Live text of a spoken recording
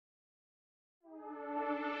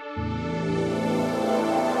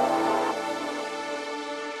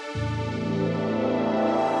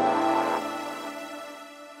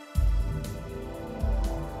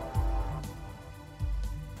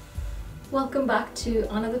welcome back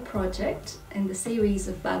to another project in the series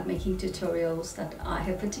of bag making tutorials that I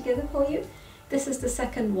have put together for you. This is the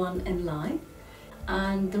second one in line,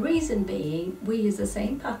 and the reason being we use the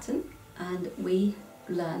same pattern and we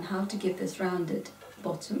learn how to give this rounded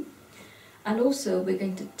bottom, and also we're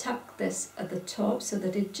going to tuck this at the top so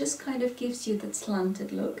that it just kind of gives you that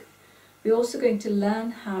slanted look. We're also going to learn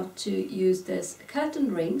how to use this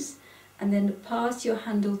curtain rings and then pass your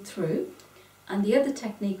handle through. And the other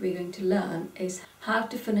technique we're going to learn is how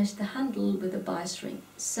to finish the handle with a bias ring.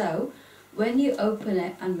 So when you open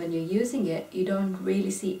it and when you're using it, you don't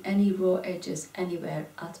really see any raw edges anywhere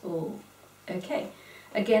at all. Okay,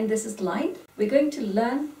 again, this is lined. We're going to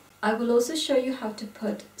learn. I will also show you how to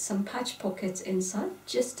put some patch pockets inside,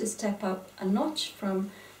 just to step up a notch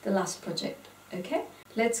from the last project. Okay,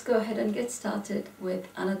 let's go ahead and get started with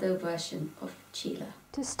another version of Cheela.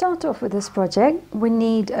 To start off with this project, we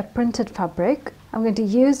need a printed fabric. I'm going to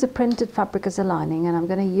use the printed fabric as a lining, and I'm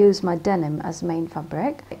going to use my denim as main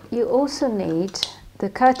fabric. You also need the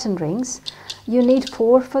curtain rings. You need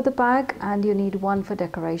 4 for the bag and you need 1 for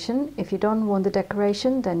decoration. If you don't want the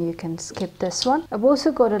decoration, then you can skip this one. I've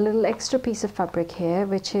also got a little extra piece of fabric here,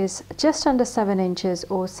 which is just under 7 inches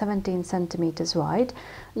or 17 centimeters wide.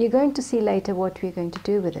 You're going to see later what we're going to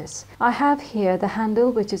do with this. I have here the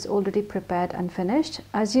handle, which is already prepared and finished,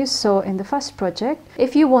 as you saw in the first project.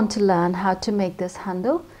 If you want to learn how to make this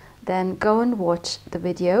handle, then go and watch the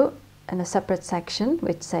video in a separate section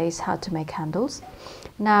which says how to make handles.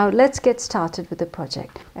 Now let's get started with the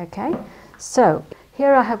project. Okay, so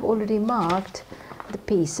here I have already marked the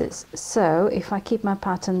pieces. So if I keep my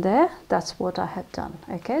pattern there, that's what I have done.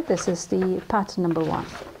 Okay, this is the pattern number 1.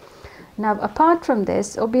 Now apart from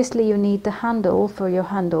this, obviously you need the handle for your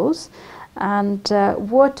handles, and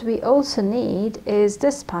what we also need is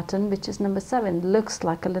this pattern, which is number 7. Looks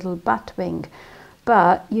like a little bat wing,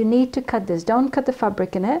 but you need to cut this. Don't cut the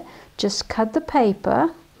fabric in it, just cut the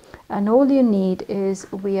paper, and all you need is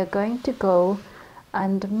we are going to go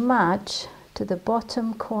and match to the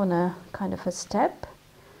bottom corner kind of a step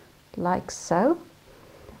like so,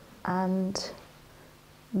 and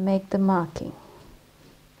make the marking,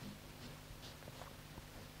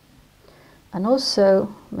 and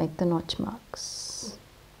also make the notch marks.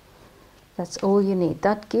 That's all you need.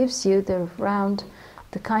 That gives you the round,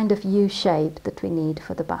 the kind of U shape that we need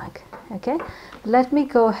for the bag. Okay, let me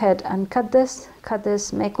go ahead and cut this,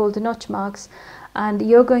 make all the notch marks, and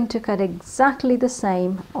you're going to cut exactly the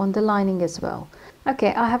same on the lining as well.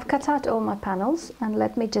 Okay, I have cut out all my panels, and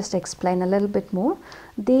let me just explain a little bit more.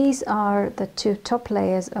 These are the 2 top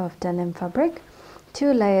layers of denim fabric,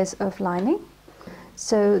 2 layers of lining.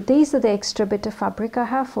 So these are the extra bit of fabric I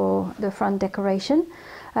have for the front decoration.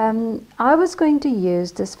 I was going to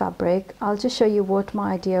use this fabric. I'll just show you what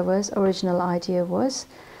my idea was, original idea was,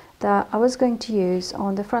 that I was going to use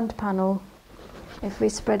on the front panel. If we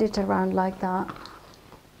spread it around like that,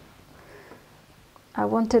 I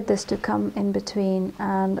wanted this to come in between,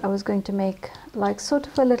 and I was going to make like sort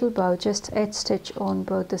of a little bow, just edge stitch on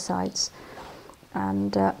both the sides,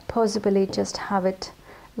 and possibly just have it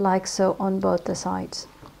like so on both the sides.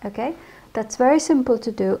 Okay, that's very simple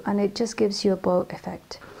to do, and it just gives you a bow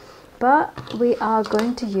effect. But we are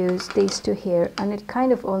going to use these 2 here, and it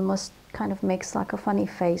kind of almost kind of makes like a funny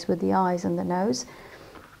face with the eyes and the nose.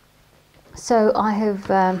 So I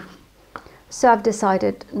have I've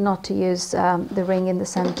decided not to use the ring in the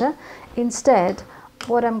center. Instead,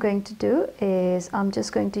 what I'm going to do is I'm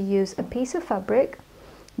just going to use a piece of fabric,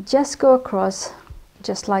 just go across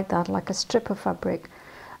just like that, like a strip of fabric,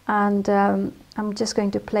 and I'm just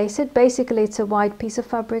going to place it. Basically it's a white piece of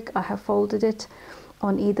fabric. I have folded it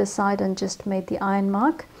on either side and just made the iron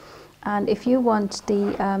mark. And if you want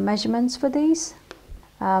the measurements for these,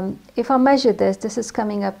 if I measure this, this is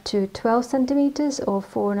coming up to 12 centimeters or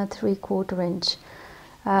 4 3/4 inch.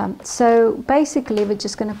 So basically we're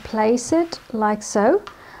just going to place it like so,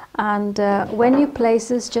 and when you place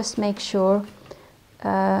this, just make sure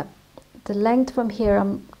the length from here,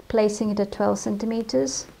 I'm placing it at 12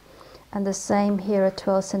 centimeters, and the same here at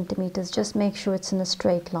 12 centimeters. Just make sure it's in a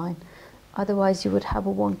straight line, otherwise you would have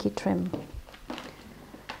a wonky trim.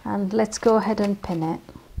 And let's go ahead and pin it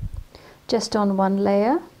just on 1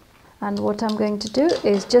 layer. And what I'm going to do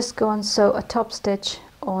is just go and sew a top stitch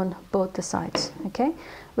on both the sides. Okay,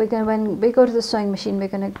 when we go to the sewing machine, we're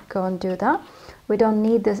going to go and do that. We don't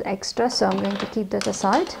need this extra, so I'm going to keep that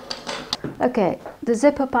aside. Okay, the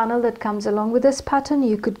zipper panel that comes along with this pattern,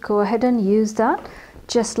 you could go ahead and use that,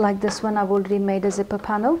 just like this one. I've already made a zipper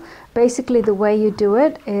panel. Basically the way you do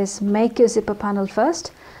it is make your zipper panel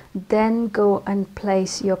first, then go and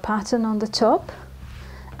place your pattern on the top,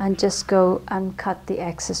 and just go and cut the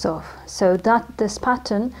excess off, so that this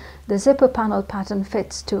pattern, the zipper panel pattern,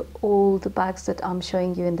 fits to all the bags that I'm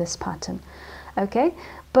showing you in this pattern. Okay,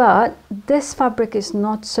 but this fabric is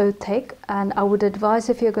not so thick, and I would advise,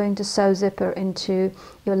 if you're going to sew zipper into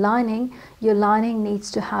your lining needs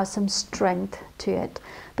to have some strength to it,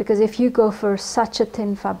 because if you go for such a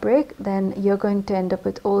thin fabric, then you're going to end up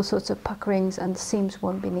with all sorts of puckerings and the seams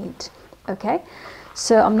won't be neat. Okay,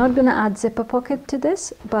 so I'm not going to add zipper pocket to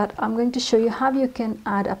this, but I'm going to show you how you can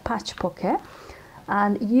add a patch pocket,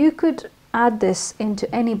 and you could add this into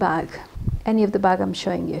any bag, any of the bag I'm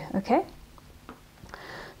showing you. Okay,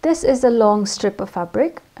 this is a long strip of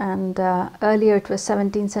fabric, and earlier it was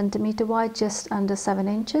 17 centimeter wide, just under 7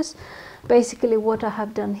 inches. Basically what I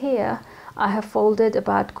have done here, I have folded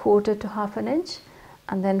about 1/4 to 1/2 inch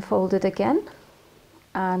and then folded again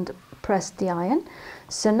and pressed the iron.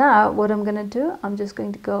 So now what I'm going to do, I'm just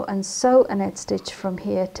going to go and sew an edge stitch from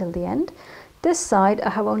here till the end. This side I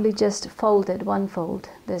have only just folded one fold,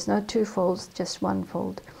 there's no 2 folds, just 1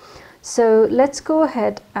 fold. So let's go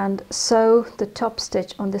ahead and sew the top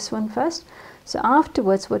stitch on this one first. So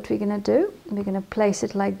afterwards what we're going to do, we're going to place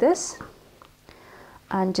it like this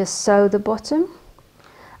and just sew the bottom,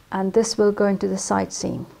 and this will go into the side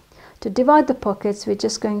seam. To divide the pockets, we're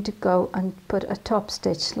just going to go and put a top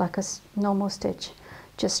stitch like a normal stitch,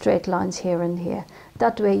 just straight lines here and here.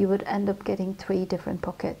 That way you would end up getting 3 different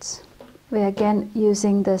pockets. We're again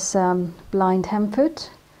using this blind hem foot,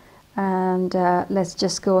 and let's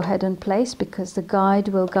just go ahead and place, because the guide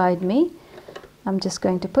will guide me. I'm just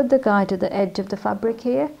going to put the guide to the edge of the fabric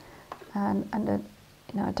here, and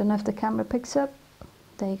you know, I don't know if the camera picks up.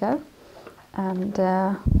 There you go. And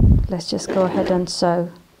let's just go ahead and sew.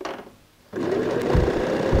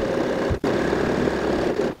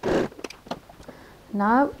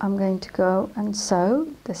 Now I'm going to go and sew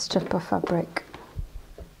the strip of fabric.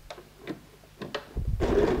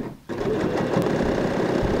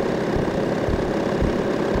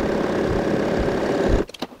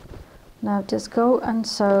 Now just go and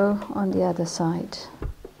sew on the other side.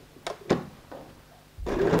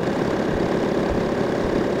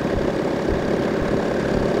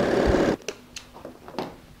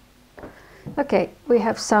 Okay, we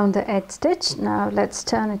have sewn the edge stitch. Now let's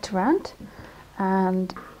turn it around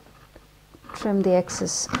and trim the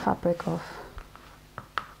excess fabric off.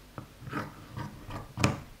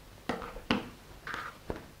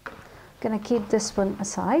 Gonna keep this one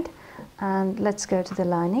aside, and let's go to the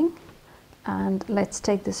lining, and let's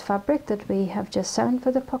take this fabric that we have just sewn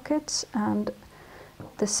for the pockets, and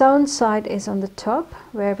the sewn side is on the top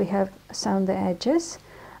where we have sewn the edges,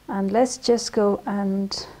 and let's just go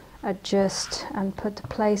and adjust and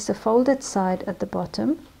place the folded side at the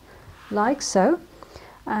bottom like so.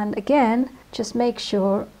 And again, just make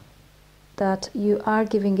sure that you are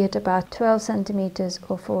giving it about 12 centimeters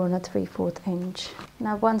or 4 3/4 inch.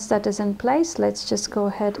 Now once that is in place, let's just go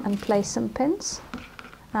ahead and place some pins,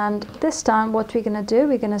 and this time what we're going to do,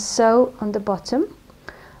 we're going to sew on the bottom,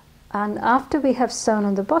 and after we have sewn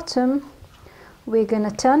on the bottom, we're going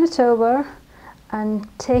to turn it over, and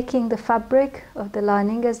taking the fabric of the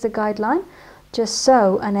lining as the guideline, just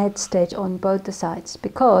sew an edge stitch on both the sides,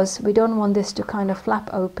 because we don't want this to kind of flap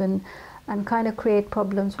open and kind of create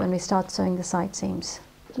problems when we start sewing the side seams.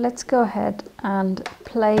 Let's go ahead and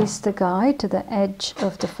place the guide to the edge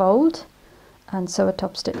of the fold and sew a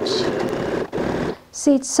top stitch.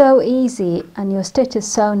 See, it's so easy, and your stitch is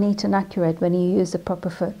so neat and accurate when you use the proper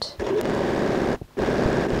foot.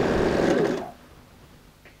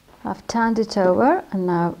 I've turned it over, and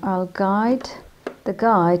now I'll guide the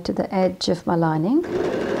guide to the edge of my lining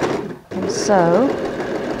and sew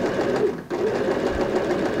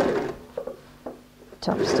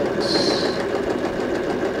top stitch.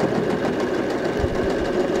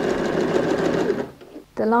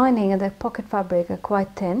 The lining and the pocket fabric are quite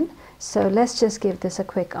thin, so let's just give this a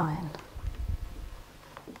quick iron.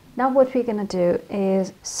 Now what we're going to do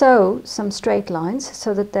is sew some straight lines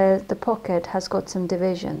so that the pocket has got some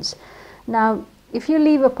divisions. Now if you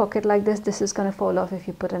leave a pocket like this, this is going to fall off if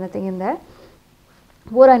you put anything in there.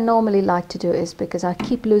 What I normally like to do is, because I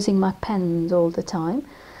keep losing my pens all the time,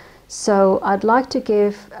 so I'd like to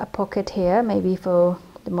give a pocket here, maybe for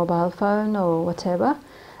the mobile phone or whatever,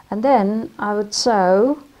 and then I would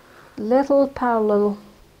sew little parallel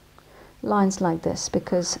lines like this,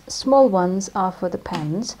 because small ones are for the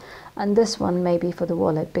pens, and this one may be for the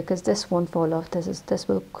wallet, because this won't fall off. This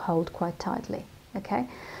will hold quite tightly. Okay,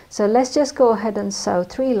 so let's just go ahead and sew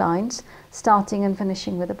 3 lines, starting and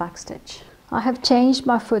finishing with a back stitch. I have changed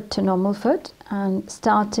my foot to normal foot, and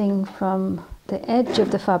starting from the edge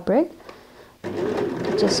of the fabric,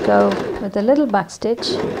 Just go with a little back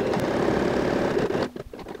stitch.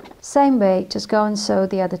 Same way, just go and sew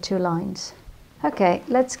the other 2 lines. Okay,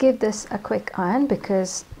 let's give this a quick iron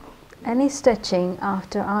because any stitching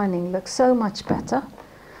after ironing looks so much better.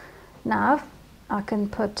 Now I can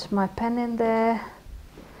put my pen in there,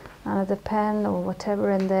 another pen or whatever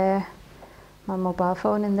in there, my mobile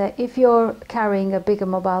phone in there. If you're carrying a bigger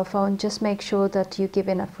mobile phone, just make sure that you give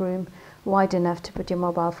enough room, wide enough to put your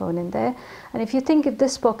mobile phone in there. And if you think if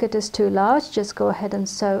this pocket is too large, just go ahead and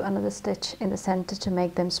sew another stitch in the center to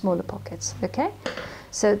make them smaller pockets. Okay,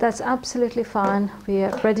 so that's absolutely fine. We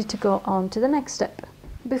are ready to go on to the next step.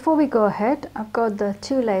 Before we go ahead, I've got the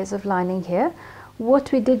 2 layers of lining here.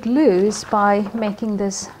 What we did lose by making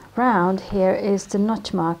this round here is the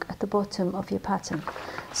notch mark at the bottom of your pattern.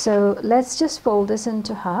 So let's just fold this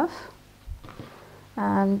into half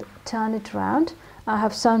and turn it round. I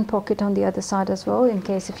have sewn pocket on the other side as well, in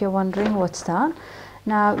case if you're wondering what's that.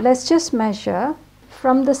 Now let's just measure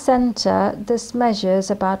from the center. This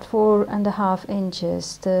measures about 4.5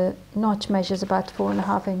 inches. The notch measures about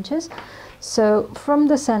 4.5 inches. So from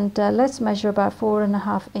the center, let's measure about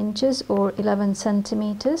 4.5 inches or 11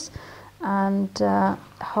 centimeters and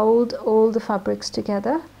hold all the fabrics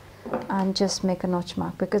together and just make a notch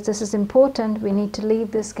mark, because this is important. We need to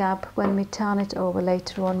leave this gap when we turn it over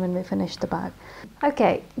later on when we finish the bag.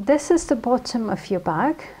 Okay, this is the bottom of your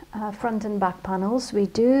bag, front and back panels. We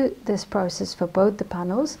do this process for both the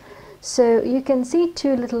panels. So you can see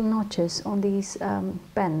 2 little notches on these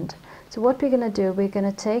bend. So what we're going to do, we're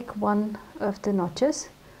going to take one of the notches,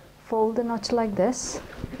 fold the notch like this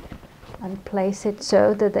and place it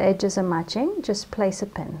so that the edges are matching. Just place a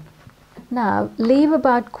pin. Now leave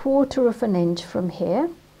about 1/4 inch from here.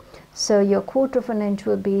 So your 1/4 inch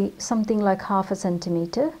will be something like 1/2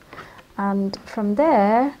 centimeter. And from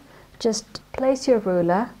there, just place your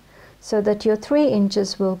ruler so that your 3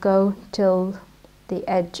 inches will go till the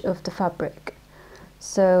edge of the fabric.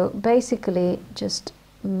 So basically just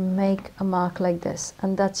make a mark like this,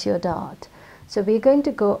 and that's your dart. So we're going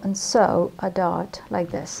to go and sew a dart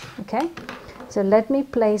like this. Okay, so let me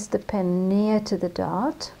place the pin near to the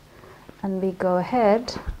dart and we go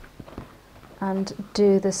ahead and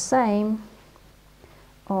do the same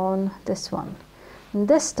on this one. And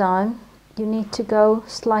this time you need to go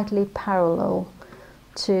slightly parallel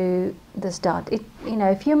to this dart. You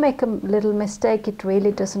know, if you make a little mistake, it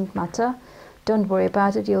really doesn't matter. Don't worry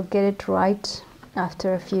about it, you'll get it right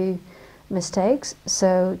after a few mistakes.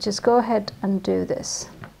 So just go ahead and do this.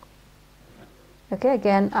 Okay,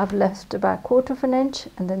 again I've left about 1/4 inch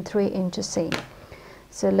and then 3 inches seam.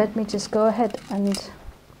 So let me just go ahead and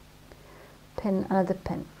pin another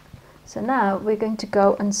pin. So now we're going to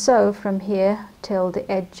go and sew from here till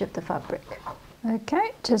the edge of the fabric.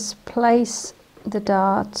 Okay, just place the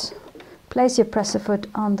dart, place your presser foot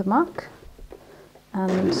on the mark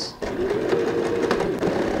and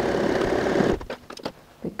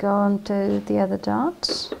we go on to the other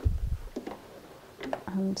dart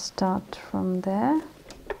and start from there.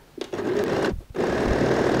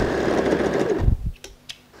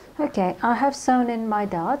 Okay, I have sewn in my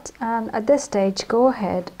dart, and at this stage go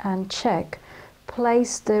ahead and check,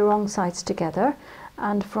 place the wrong sides together,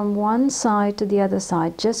 and from one side to the other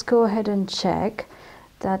side just go ahead and check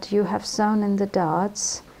that you have sewn in the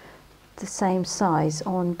darts the same size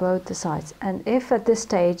on both the sides. And if at this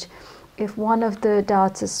stage, if one of the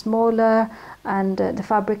darts is smaller and the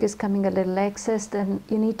fabric is coming a little excess, then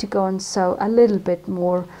you need to go and sew a little bit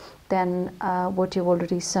more than what you've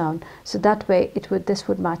already sewn. So that way this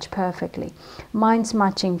would match perfectly. Mine's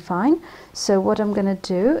matching fine. So what I'm going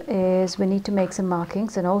to do is we need to make some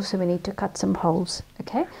markings, and also we need to cut some holes.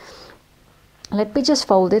 Okay, let me just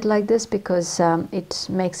fold it like this because it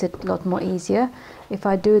makes it a lot more easier. If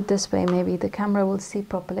I do it this way, maybe the camera will see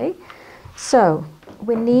properly. So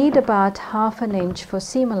we need about 1/2 inch for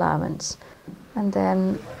seam allowance, and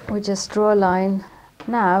then we just draw a line.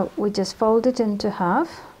 Now we just fold it into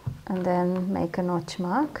half and then make a notch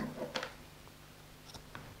mark.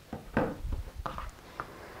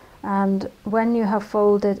 And when you have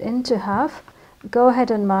folded into half, go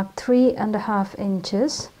ahead and mark 3.5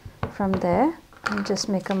 inches from there and just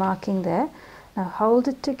make a marking there. Now hold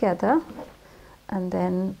it together and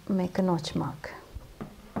then make a notch mark.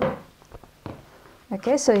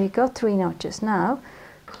 Okay, so you got 3 notches. Now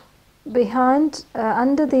behind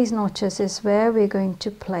under these notches is where we're going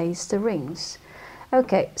to place the rings.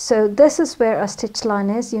 Okay, so this is where our stitch line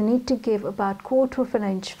is. You need to give about 1/4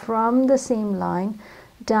 inch from the seam line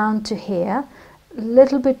down to here. A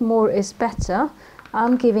little bit more is better.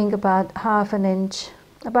 I'm giving about 1/2 inch,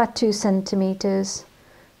 about 2 centimeters,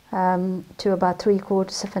 to about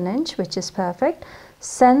 3/4 of an inch, which is perfect.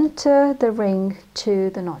 Center the ring to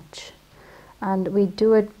the notch, and we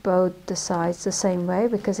do it both the sides the same way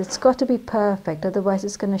because it's got to be perfect, otherwise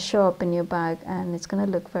it's going to show up in your bag and it's going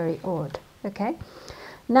to look very odd. Okay,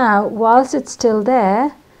 now whilst it's still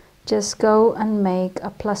there, just go and make a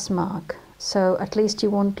plus mark, so at least you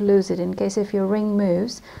won't lose it. In case if your ring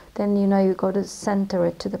moves, then you know you've got to center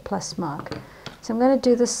it to the plus mark. So I'm going to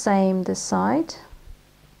do the same this side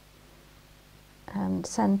and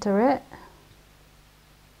center it,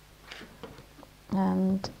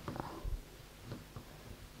 and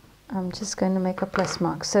I'm just going to make a plus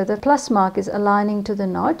mark. So the plus mark is aligning to the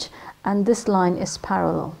notch and this line is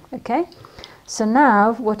parallel. Okay, so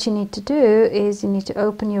now what you need to do is you need to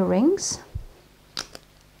open your rings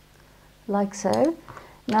like so.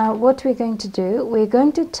 Now what we're going to do, we're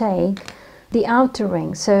going to take the outer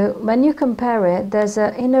ring. So when you compare it, there's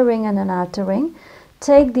an inner ring and an outer ring.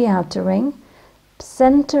 Take the outer ring,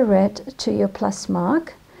 center it to your plus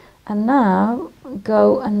mark, and now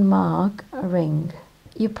go and mark a ring.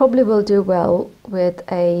 You probably will do well with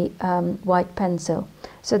a white pencil.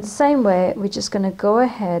 So the same way, we're just going to go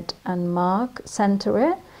ahead and mark, center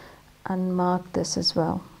it, and mark this as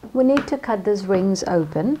well. We need to cut these rings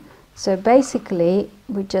open. So basically,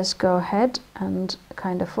 we just go ahead and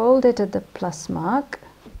kind of fold it at the plus mark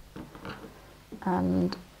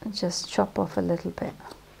and just chop off a little bit.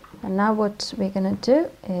 And now what we're going to do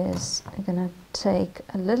is we're going to take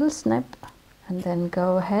a little snip and then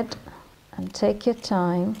go ahead and take your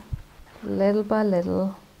time, little by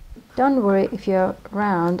little. Don't worry if your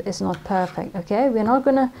round is not perfect, okay? We're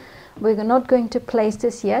not going to place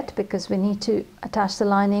this yet because we need to attach the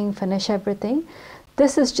lining, finish everything.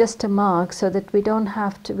 This is just a mark so that we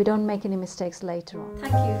don't make any mistakes later on.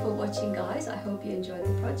 Thank you for watching, guys. I hope you enjoyed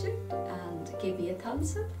the project, and give me a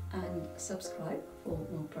thumbs up and subscribe for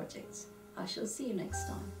more projects. I shall see you next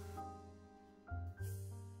time.